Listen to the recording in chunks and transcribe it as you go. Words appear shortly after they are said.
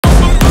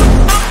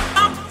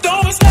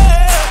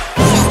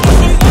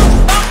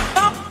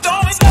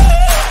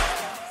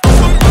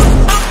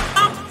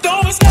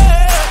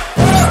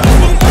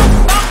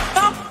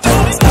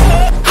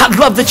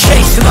love the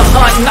chase and the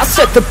hunt, and I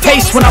set the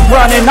pace when I'm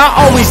running.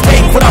 I always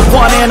take what I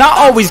want and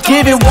I always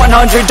give it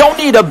 100. Don't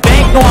need a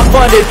bank, no I'm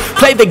funded.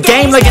 Play the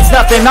game like it's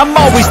nothing. I'm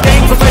always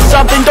thankful for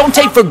something. Don't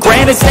take for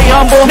granted, stay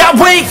humble. Now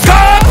wake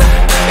up!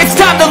 It's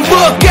time to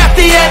look at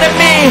the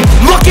enemy.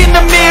 Look in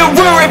the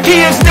mirror if he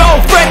is no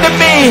friend to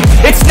me.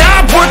 It's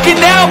not working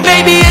out,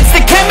 maybe it's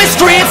the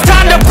chemistry. It's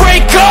time to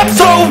break up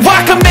so I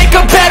can make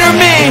a better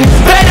me.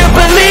 Better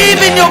believe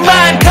in your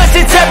mind, cause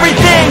it's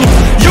everything.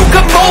 You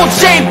can mold,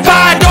 shape,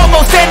 find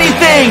almost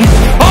anything.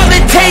 All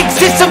it takes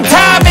is some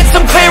time and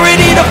some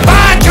clarity to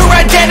find your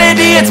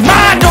identity. It's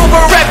mind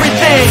over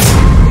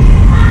everything.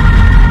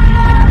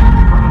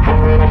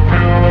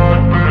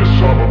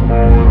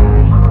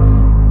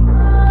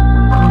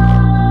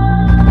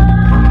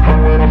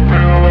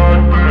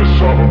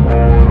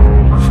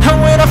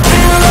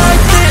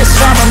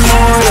 I'm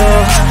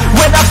immortal.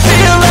 When I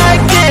feel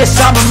like this,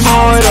 I'm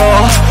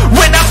immortal.